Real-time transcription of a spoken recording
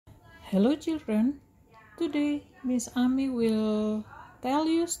Hello children, today Miss Ami will tell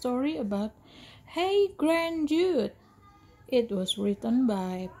you a story about Hey GRANDUDE. It was written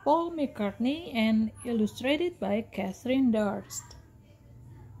by Paul McCartney and illustrated by Kathryn Durst.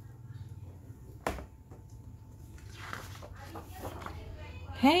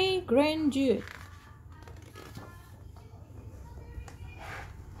 Hey GRANDUDE.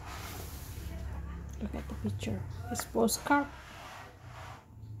 Look at the picture. It's postcard.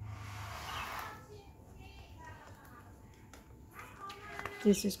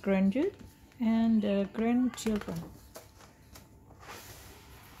 This is GRANDUDE and the grandchildren.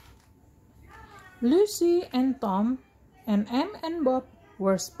 Lucy and Tom and Em and Bob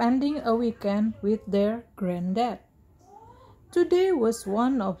were spending a weekend with their granddad. Today was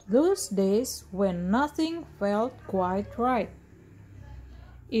one of those days when nothing felt quite right.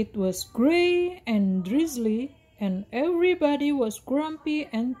 It was gray and drizzly, and everybody was grumpy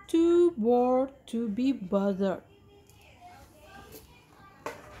and too bored to be bothered.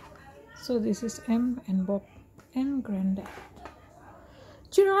 So this is Em and Bob and Granddad.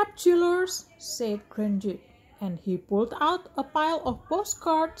 "Cheer up, chillers," said GRANDUDE, and he pulled out a pile of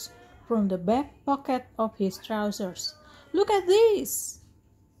postcards from the back pocket of his trousers. "Look at this!"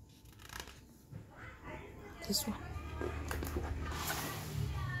 This one.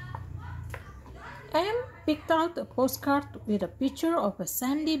 Em picked out a postcard with a picture of a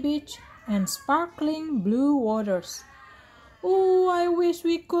sandy beach and sparkling blue waters. "Oh, I wish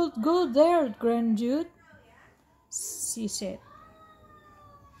we could go there, GRANDUDE," she said.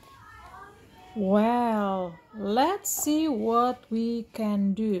 "Well, let's see what we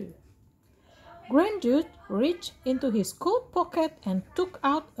can do." GRANDUDE reached into his coat pocket and took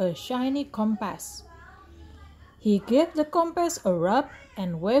out a shiny compass. He gave the compass a rub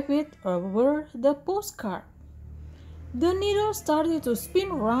and waved it over the postcard. The needle started to spin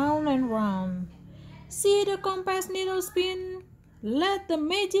round and round. "See the compass needle spin? Let the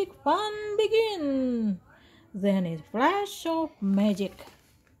magic fun begin!" Then it flashed of magic.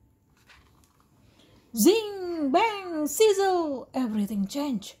 Zing, bang, sizzle, everything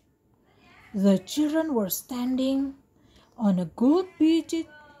changed. The children were standing on a good beach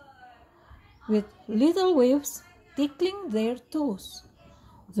with little waves tickling their toes.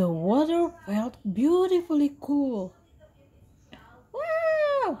 The water felt beautifully cool.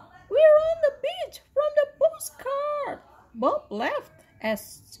 "Wow, we're on the beach from the postcard!" Bob laughed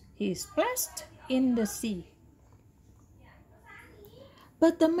as he splashed in the sea.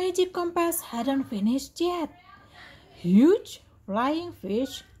 But the magic compass hadn't finished yet. Huge flying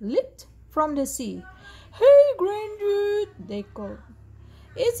fish leaped from the sea. "Hey, GRANDUDE," they called.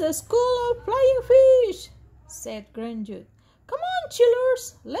 "It's a school of flying fish," said GRANDUDE. "Come on,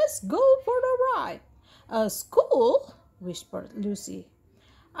 chillers, let's go for the ride." "A school?" whispered Lucy.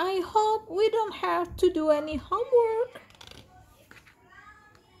 "I hope we don't have to do any homework."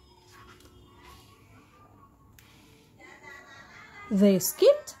 They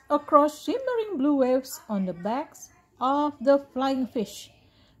skipped across shimmering blue waves on the backs of the flying fish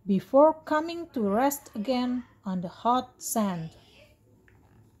before coming to rest again on the hot sand.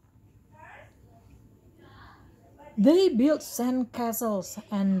 They built sand castles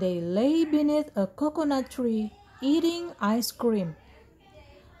and they lay beneath a coconut tree eating ice cream.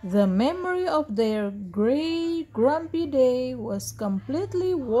 The memory of their gray, grumpy day was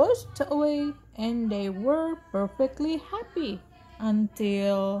completely washed away and they were perfectly happy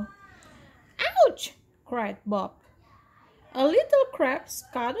until... "Ouch!" cried Bob. A little crab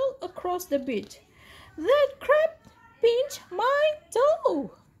scuttled across the beach. "That crab pinched my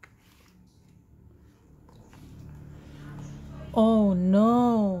toe!" Oh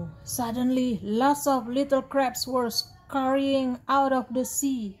no! Suddenly, lots of little crabs were scurrying out of the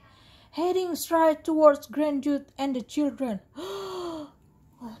sea, heading straight towards GRANDUDE and the children. Oh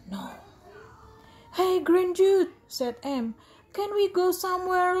no! "Hey, GRANDUDE," said Em, "can we go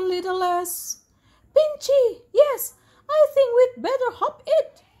somewhere a little less pinchy?" "Yes, I think we'd better hop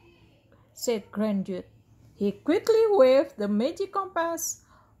it," said GRANDUDE. He quickly waved the magic compass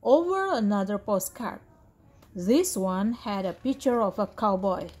over another postcard. This one had a picture of a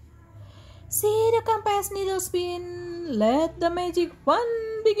cowboy. "See the compass needle spin? Let the magic fun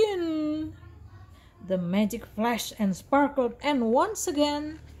begin!" The magic flashed and sparkled, and once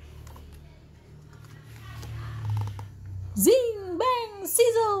again, zing, bang,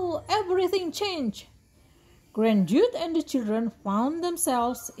 sizzle, everything changed. GRANDUDE and the children found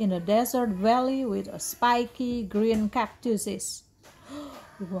themselves in a desert valley with spiky green cactuses.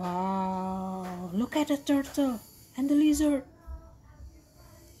 Wow, look at the turtle and the lizard.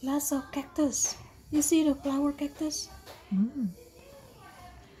 Lots of cactus. You see the flower cactus?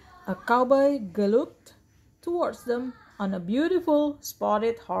 A cowboy galloped towards them on a beautiful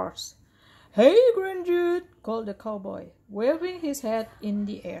spotted horse. "Hey, GRANDUDE!" called the cowboy, waving his hat in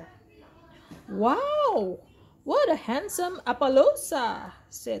the air. "Wow! What a handsome Appaloosa!"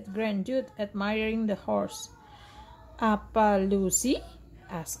 said GRANDUDE, admiring the horse. "Appaloosie?"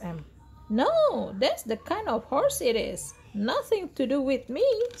 asked Em. "No, that's the kind of horse it is. Nothing to do with me,"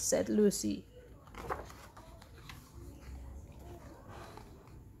 said Lucy.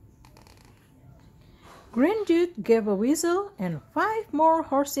 GRANDUDE gave a whistle and 5 more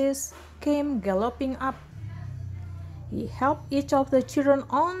horses came galloping up. He helped each of the children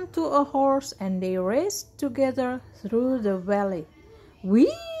onto a horse and they raced together through the valley.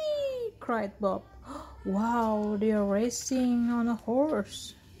 "Whee!" cried Bob. "Wow, they're racing on a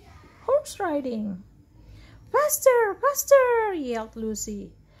horse. Horse riding." "Faster, faster!" yelled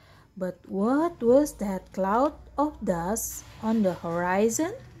Lucy. But what was that cloud of dust on the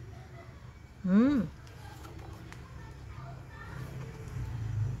horizon?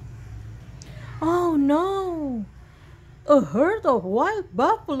 Oh no! A herd of wild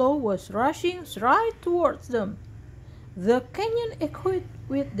buffalo was rushing right towards them. The canyon echoed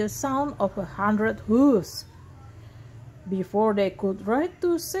with the sound of 100 hooves. Before they could ride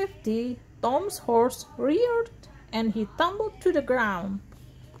to safety, Tom's horse reared and he tumbled to the ground.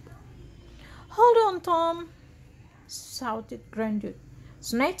 "Hold on, Tom!" shouted GRANDUDE,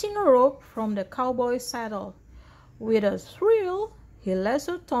 snatching a rope from the cowboy's saddle. With a thrill, he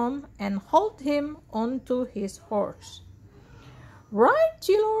lassoed Tom and hauled him onto his horse. "Right,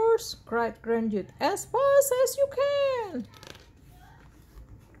 chillers!" cried GRANDUDE, "as fast as you can!"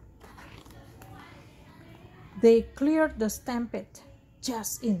 They cleared the stampede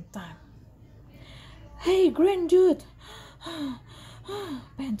just in time. "Hey, GRANDUDE!"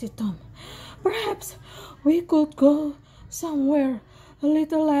 panted Tom. "Perhaps we could go somewhere a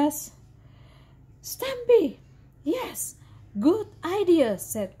little less stampy." "Yes, good idea,"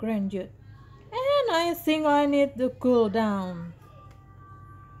 said GRANDUDE. "And I think I need to cool down."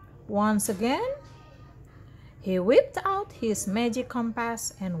 Once again, he whipped out his magic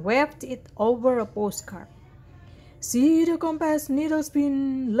compass and waved it over a postcard. "See the compass needle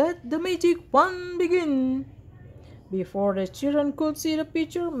spin, let the magic fun begin." Before the children could see the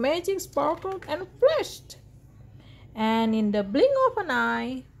picture, magic sparkled and flashed. And in the blink of an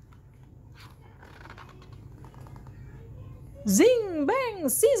eye, zing, bang,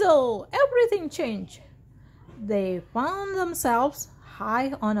 sizzle, everything changed. They found themselves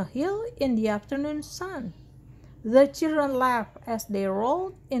high on a hill in the afternoon sun. The children laughed as they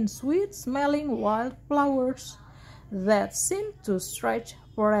rolled in sweet-smelling wildflowers that seemed to stretch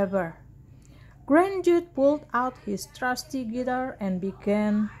forever. GRANDUDE pulled out his trusty guitar and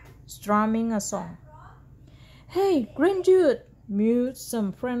began strumming a song. "Hey, GRANDUDE!" mewed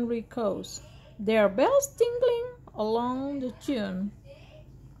some friendly cows, their bells tinkling along the tune.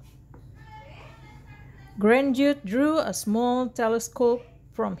 GRANDUDE drew a small telescope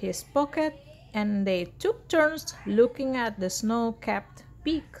from his pocket and they took turns looking at the snow-capped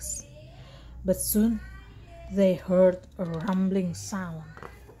peaks. But soon they heard a rumbling sound.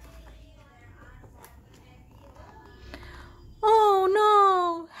 "Oh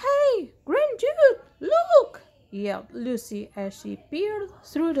no! Hey, GRANDUDE, look!" yelled Lucy as she peered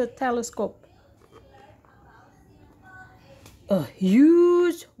through the telescope. A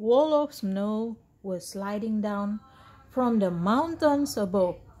huge wall of snow was sliding down from the mountains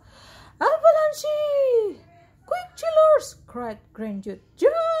above. "Avalanche! Quick, chillers!" cried GRANDUDE.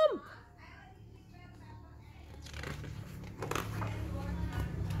 "Jump!"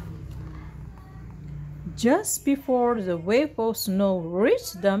 Just before the wave of snow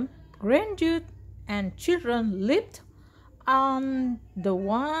reached them, GRANDUDE and children leaped on the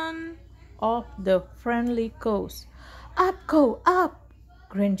one of the friendly cows. "Up, go up!"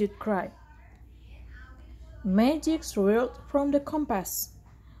 GRANDUDE cried. Magic swirled from the compass,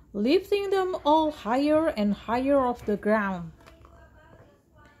 lifting them all higher and higher off the ground,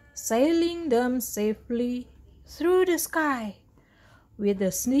 sailing them safely through the sky, with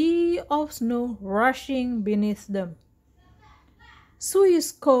the sea of snow rushing beneath them.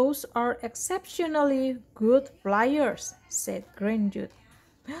 "Swiss cows are exceptionally good flyers," said GRANDUDE.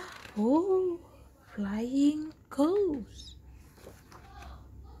 "Oh, flying cows!"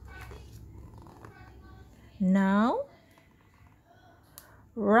 Now,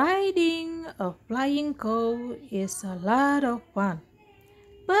 riding a flying cow is a lot of fun,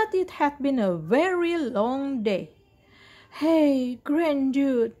 but it had been a very long day. "Hey,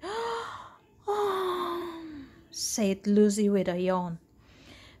 GRANDUDE!" said Lucy with a yawn.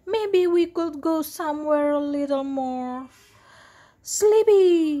 "Maybe we could go somewhere a little more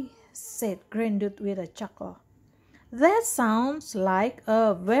sleepy." said Grandude with a chuckle. That sounds like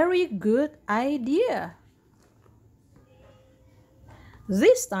a very good idea.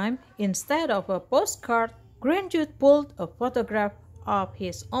 This time, instead of a postcard, Grandude pulled a photograph of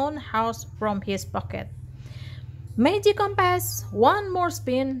his own house from his pocket. Magic compass, one more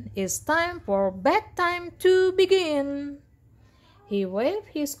spin. It's time for bedtime to begin. He waved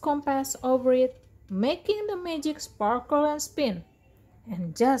his compass over it, making the magic sparkle and spin.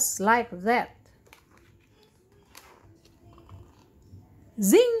 And just like that,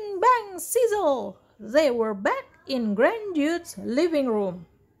 zing, bang, sizzle! They were back in Grandude's living room,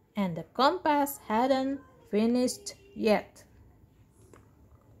 and the compass hadn't finished yet.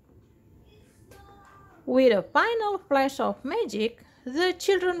 With a final flash of magic, the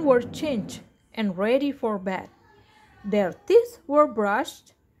children were changed and ready for bed. Their teeth were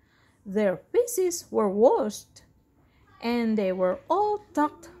brushed, their faces were washed, and they were all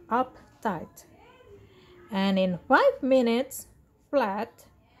tucked up tight. And in 5 minutes flat,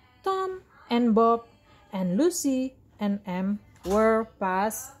 Tom and Bob and Lucy and Em were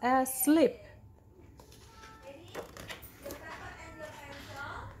fast asleep.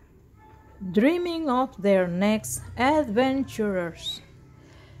 Dreaming of their next adventures.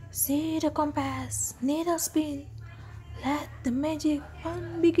 See the compass, needle spin. Let the magic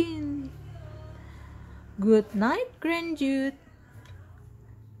fun begin. Good night, Grandude.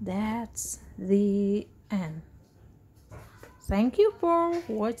 That's the end. Thank you for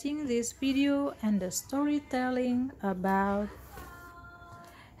watching this video and the storytelling about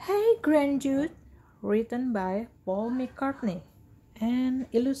Hey Grandude, written by Paul McCartney and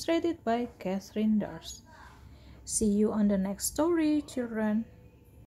illustrated by Kathryn Durst. See you on the next story, children.